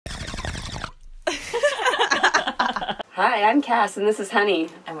Hi, I'm Kass, and this is Honey.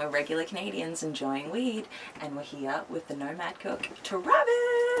 And we're regular Canadians enjoying weed, and we're here with the Nomad cook, Travis!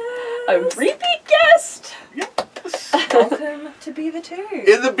 A repeat guest! Yep. Welcome to Beaver 2.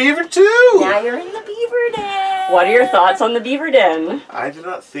 In the Beaver 2! Now you're in the Beaver Den! What are your thoughts on the Beaver Den? I do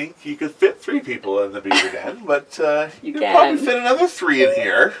not think you could fit 3 people in the Beaver Den, but you could can. probably fit another 3 in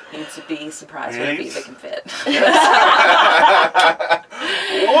here. You'd be surprised what a beaver can fit.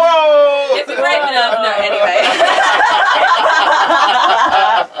 Whoa! If you're brave enough, no, anyway.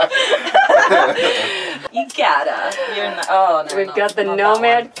 You gotta. You're in the, oh, no, We've got the not Nomad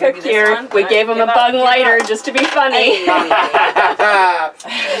that one. cook Maybe this here. one? We gave him a Give bung up, lighter give up. just to be funny. Hey.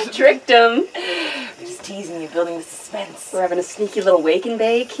 Tricked him. Just teasing you, building the suspense. We're having a sneaky little wake and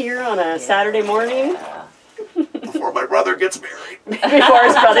bake here on a Saturday morning. Before my brother gets married. Before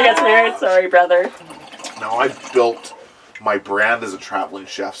his brother gets married. Sorry, brother. Now, I built my brand as a traveling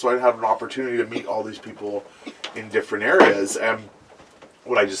chef, so I'd have an opportunity to meet all these people in different areas. And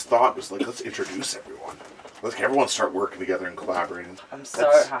what I just thought was, like, let's introduce everyone. Let's everyone start working together and collaborating. I'm so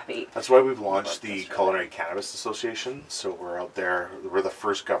happy. That's why we've launched the Culinary Cannabis Association. So we're out there. We're the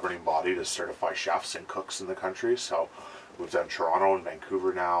first governing body to certify chefs and cooks in the country. So we've done Toronto and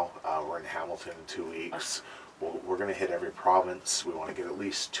Vancouver now. We're in Hamilton in 2 weeks. We're going to hit every province. We want to get at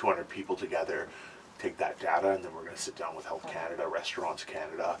least 200 people together, take that data, and then we're going to sit down with Health Canada, Restaurants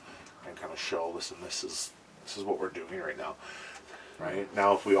Canada, and kind of show, listen, this is what we're doing right now. Right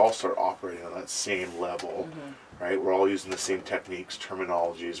now, if we all start operating on that same level, right, we're all using the same techniques,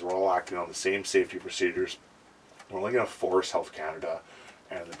 terminologies, we're all acting on the same safety procedures. We're only going to force Health Canada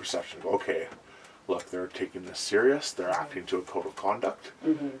and the perception of, okay, look, they're taking this serious, they're acting to a code of conduct,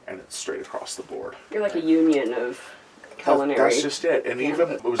 and it's straight across the board. You're like a union of culinary. That's just it. And even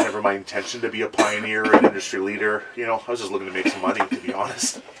it was never my intention to be a pioneer or an industry leader. You know, I was just looking to make some money, to be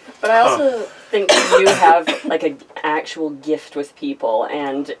honest. But I also think that you have like an actual gift with people,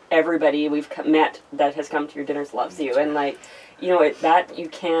 and everybody we've met that has come to your dinners loves you, and like, you know, that you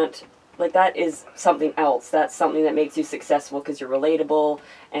can't, like, that is something else. That's something that makes you successful because you're relatable,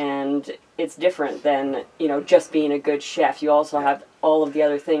 and it's different than, you know, just being a good chef. You also have all of the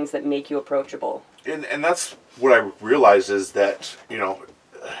other things that make you approachable. And that's what I realize is that, you know,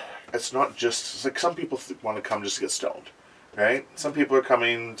 it's not just, it's like some people want to come just to get stoned. Right? Some people are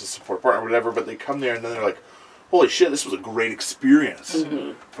coming to support partner or whatever, but they come there and then they're like, holy shit, this was a great experience.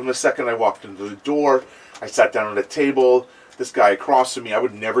 From the second I walked into the door, I sat down at a table, this guy across from me, I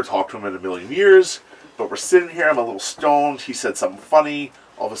would never talk to him in a million years, but we're sitting here, I'm a little stoned, he said something funny,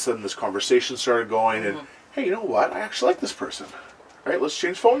 all of a sudden this conversation started going, and hey, you know what, I actually like this person. Right? Let's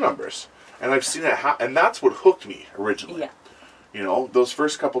change phone numbers. And I've seen it happen, and that's what hooked me originally. You know, those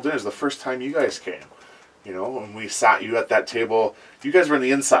first couple dinners, the first time you guys came. You know, when we sat you at that table, you guys were on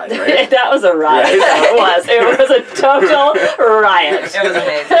the inside, right? That was a riot. Right? It was a total riot. It was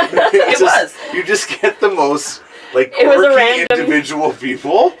amazing. It was. You just get the most, like, It was a quirky random individual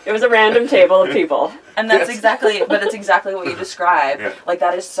people. It was a random table of people. And that's exactly what you described. Yeah. Like,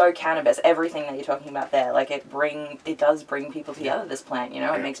 that is so cannabis. Everything that you're talking about there, like, it does bring people together, this plant, you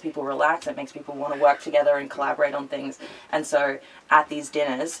know? It makes people relax, it makes people want to work together and collaborate on things. And so, at these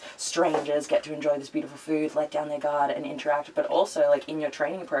dinners, strangers get to enjoy this beautiful food, let down their guard and interact, but also, like, in your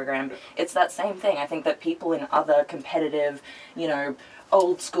training program, it's that same thing. I think that people in other competitive, you know,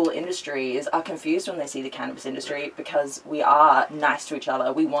 old school industries are confused when they see the cannabis industry, because we are nice to each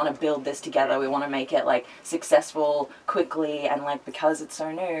other. We want to build this together. We want to make it, like, successful quickly, and, like, because it's so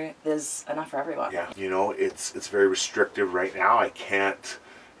new, there's enough for everyone. Yeah, you know, it's very restrictive right now. I can't,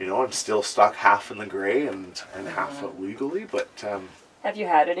 you know, I'm still stuck half in the gray and half legally, but Have you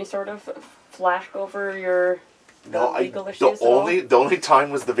had any sort of flack over your legal issues the only time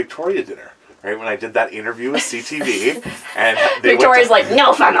was the Victoria dinner. Right, when I did that interview with CTV, and Victoria's like,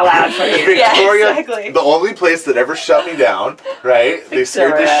 no fun allowed for you. Victoria, Yeah, exactly. The only place that ever shut me down, right? They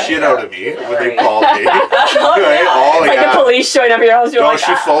scared the shit out of me when they called me. Right? All It's like the police showing up at your house. You're no, like,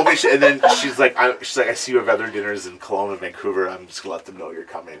 she phoned me, and then she's like, I see you have other dinners in Cologne and Vancouver. I'm just gonna let them know you're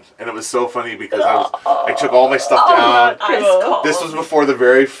coming. And it was so funny because I took all my stuff down. cool. This was before the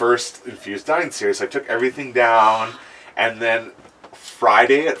very first Infused Dining series. I took everything down, and then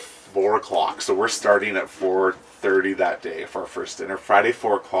Friday at 4 o'clock. So we're starting at 4:30 that day for our first dinner. Friday,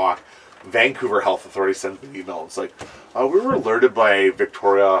 4 o'clock. Vancouver Health Authority sends me an email. It's like, we were alerted by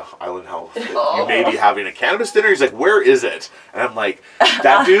Victoria Island Health that you may be having a cannabis dinner. He's like, where is it? And I'm like,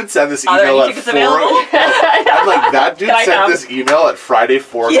 that dude sent this email at 4. I'm like, that dude sent this email at Friday,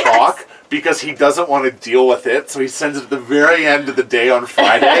 4 o'clock. Because he doesn't want to deal with it, so he sends it at the very end of the day on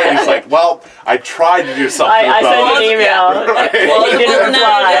Friday, and he's like, well, I tried to do something about it. I sent an email. Right? Well, you didn't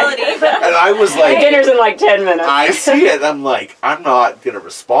reply. And I I was like, dinner's in like 10 minutes. I see it. I'm like, I'm not going to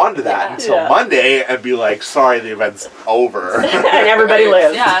respond to that until Monday and be like, sorry, the event's over. And everybody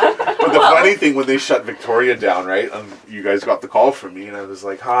lives. Yeah. But the funny thing, when they shut Victoria down, right, you guys got the call from me, and I was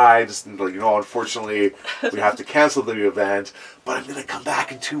like, hi, just, unfortunately, we have to cancel the event, but I'm going to come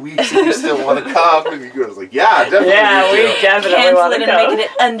back in 2 weeks if you still want to come. And you guys like, yeah, definitely. Yeah, we definitely want to come. Cancel it and make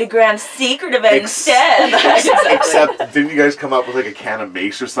it an underground secret event instead. Except, didn't you guys come up with like a can of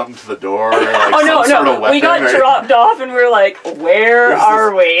mace or something to the door? Or like Sort of weapon, we got dropped off and we were like, where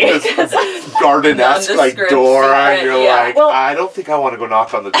are we? This garden-esque like door, and you're like, well, I don't think I want to go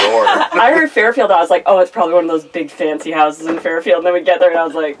knock on the door. I heard Fairfield, I was like, oh, it's probably one of those big fancy houses in Fairfield. And then we get there and I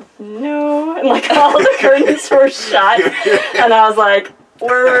was like, no. And like all the curtains were shut. And I was like,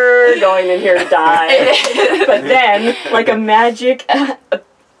 we're going in here to die. But then, like a magic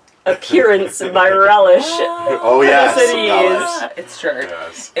appearance by relish. Oh yes, it's true.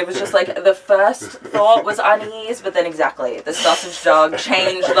 Yes. It was just like the first thought was unease, but then exactly the sausage dog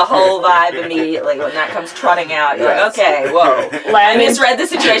changed the whole vibe immediately when that comes trotting out. You're like, okay, whoa, I misread the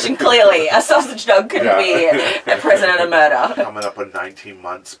situation clearly. A sausage dog couldn't be a president of murder. Coming up on 19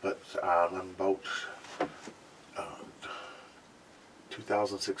 months, but I'm about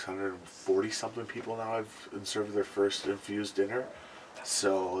 2,640 something people now have served their first infused dinner.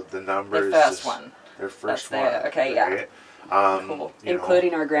 So the number is first one. Their first one. Okay, right? Cool.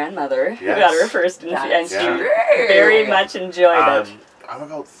 Including our grandmother, who got her first, and she very much enjoyed it. I'm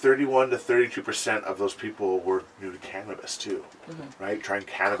about 31 to 32% of those people were new to cannabis too, right? Trying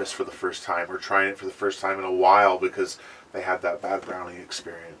cannabis for the first time, or trying it for the first time in a while because they had that bad brownie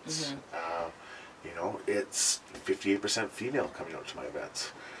experience. It's 58% female coming out to my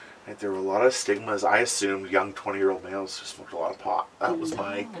events. Right, there were a lot of stigmas. I assumed young 20-year-old males who smoked a lot of pot. That was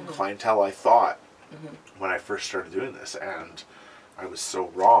my clientele, I thought, when I first started doing this. And I was so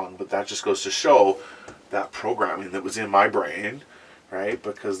wrong. But that just goes to show that programming that was in my brain, right?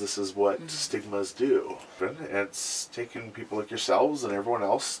 Because this is what stigmas do. And it's taking people like yourselves and everyone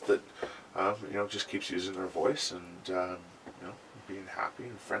else that, just keeps using their voice and, being happy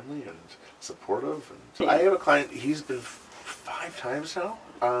and friendly and supportive. And I have a client, he's been 5 times now.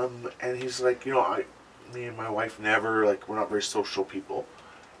 And he's like, me and my wife never, we're not very social people,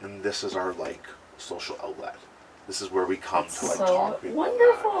 and this is our, social outlet. This is where we come to, talk to people.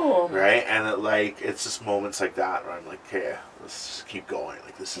 Wonderful. Right? And it's just moments like that where I'm like, okay, let's just keep going.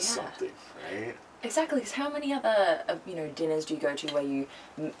 This is something, right? Exactly, because how many other, dinners do you go to where you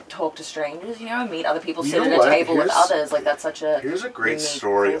talk to strangers, meet other people, sit at a table with others? That's such a Here's a great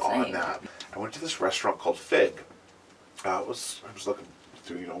story on that. I went to this restaurant called Fig. I was looking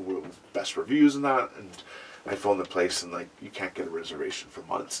through, best reviews and that, and I phoned the place and you can't get a reservation for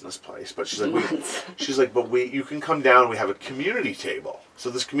months in this place. But she's like, but you can come down. We have a community table. So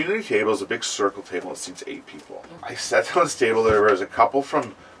this community table is a big circle table. It seats 8 people. I sat down at this table. There was a couple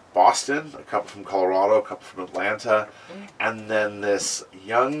from Boston, a couple from Colorado, a couple from Atlanta, and then this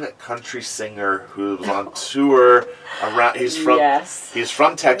young country singer who was on tour around. He's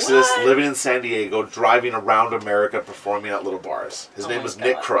from Texas, living in San Diego, driving around America, performing at little bars. His name was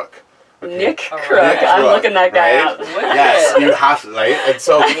Nick Crook. Okay. Nick Crook. I'm looking that guy up. Yes, you have to, right? And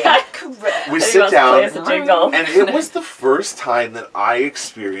so we sit down, and it was the first time that I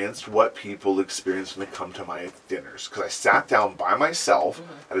experienced what people experience when they come to my dinners. Because I sat down by myself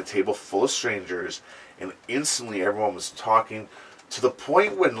at a table full of strangers, and instantly everyone was talking, to the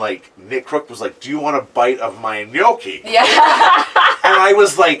point when Nick Crook was like, do you want a bite of my gnocchi? Yeah. And I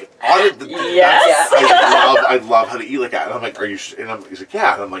was like, I love how to eat like that. And I'm like, he's like,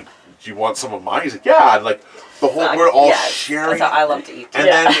 yeah. And I'm like, do you want some of mine? He's like, yeah. And we're all sharing. That's how I love to eat. And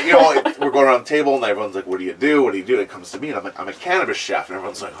then, we're going around the table and everyone's like, what do you do? What do you do? And it comes to me and I'm like, I'm a cannabis chef. And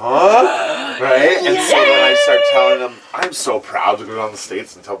everyone's like, huh? Right? And so then I start telling them, I'm so proud to go down the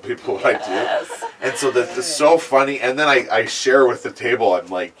States and tell people what I do. And so that's so funny. And then I share with the table, I'm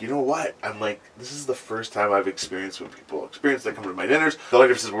like, you know what? I'm like, this is the first time I've experienced what people experience that come to my dinners. The only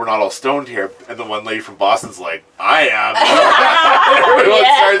difference is we're not all stoned here. And the one lady from Boston's like, I am. Everyone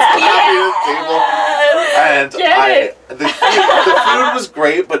starts clapping at the table. And the food was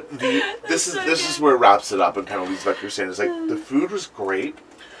great, but this is where it wraps it up and kind of leads back to what you're saying. It's the food was great,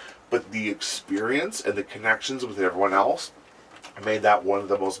 but the experience and the connections with everyone else made that one of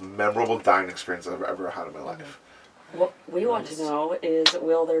the most memorable dining experiences I've ever had in my life. What we want to know is,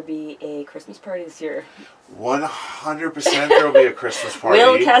 will there be a Christmas party this year? 100% there will be a Christmas party.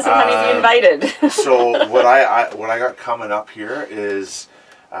 Will Kass Honey be invited? So what I got coming up here is,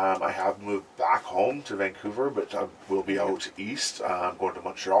 I have moved back home to Vancouver, but I will be out east. I'm going to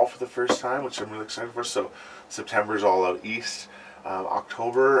Montreal for the first time, which I'm really excited for. So September's all out east.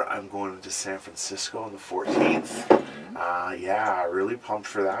 October, I'm going to San Francisco on the 14th. Yeah, really pumped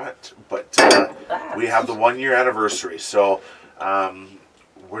for that. But we have the 1 year anniversary, so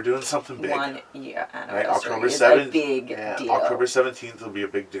we're doing something big. 1 year anniversary. Right? October is 7th. a big deal. October 17th will be a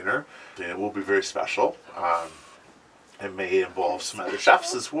big dinner. It will be very special. It may involve some other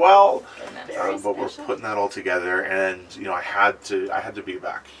chefs as well, but we're putting that all together. And you know, I had to be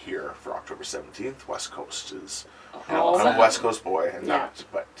back here for October 17th. West Coast is. I'm a West Coast boy, and that.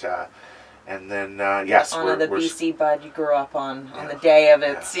 But and then yes, honor the BC bud you grew up on the day of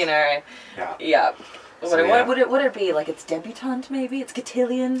its, you know. Yeah. What would it be? Like it's debutante, maybe? It's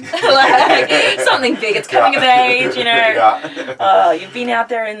cotillion? Like something big. It's coming of age, you know. You've been out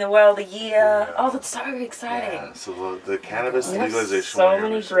there in the world a year. Oh, that's so exciting. Yeah. So the cannabis legalization. So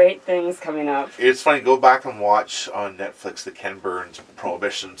many great things coming up. It's funny. Go back and watch on Netflix the Ken Burns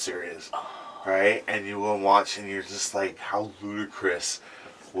Prohibition series, right? And you will watch, and you're just like, how ludicrous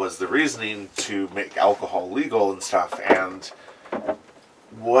was the reasoning to make alcohol legal and stuff, and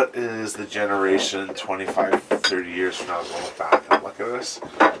what is the generation 25, 30 years from now going back and look at us?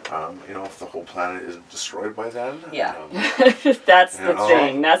 You know, if the whole planet isn't destroyed by then. Yeah. That's the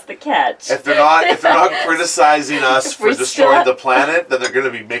thing. That's the catch. If they're not criticizing us for destroying the planet, then they're going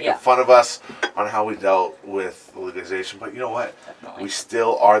to be making fun of us on how we dealt with legalization. But you know what? Definitely. We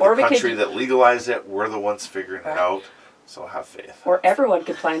still are the country that legalized it. We're the ones figuring it out. So have faith. Or everyone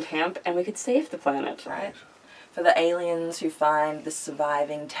could plant hemp and we could save the planet. Right. For the aliens who find the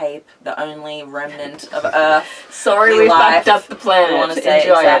surviving tape, the only remnant of Earth. Sorry we fucked up the planet. I want to say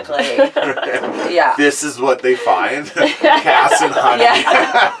exactly. Yeah. This is what they find. Kass and Honey.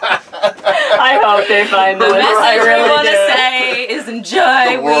 Yeah. I hope they find the this. message I really want to do. say is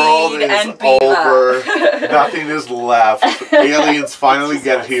enjoy the world weed is and Beaver. over. Nothing is left. Aliens finally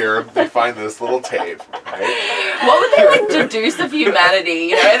get here. They find this little tape. Right? What would they like deduce of humanity?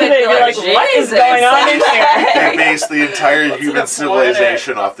 You know, they'd be like, what is going on in here? They base the entire human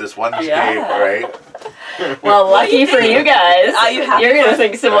civilization off this one tape, right? Well, lucky for you guys. Are you happy? You're going to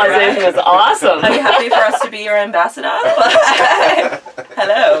think civilization is awesome. Are you happy for us to be your ambassador?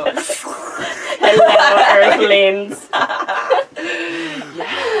 Hello. Hello, Earthlings.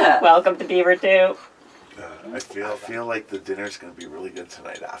 Yeah. Welcome to Beaver too. I feel like the dinner's going to be really good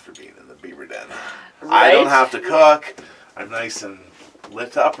tonight after being in the Beaver Den. Right? I don't have to cook. I'm nice and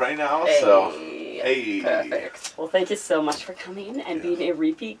lit up right now, so hey. Perfect. Well, thank you so much for coming and being a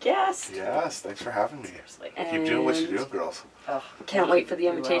repeat guest. Yes, thanks for having me. And keep doing what you're doing, girls. Can't wait for the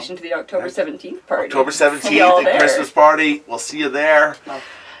invitation to the October 17th party. October 17th, the Christmas party. We'll see you there.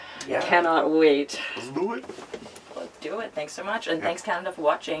 Cannot wait. Let's do it. Let's do it. Thanks so much. And thanks, Canada, for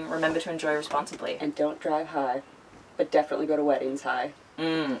watching. Remember to enjoy responsibly. And don't drive high, but definitely go to weddings high.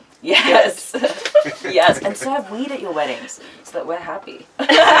 Yes. Yes. And serve weed at your weddings so that we're happy.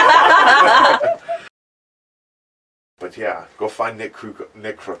 But yeah, go find Nick Crook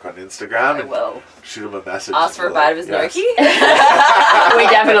on Instagram and shoot him a message. Ask for a bite of his gnocchi. We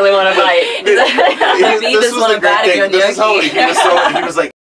definitely want a bite. Beavers want a bite of your gnocchi. This is how he was like,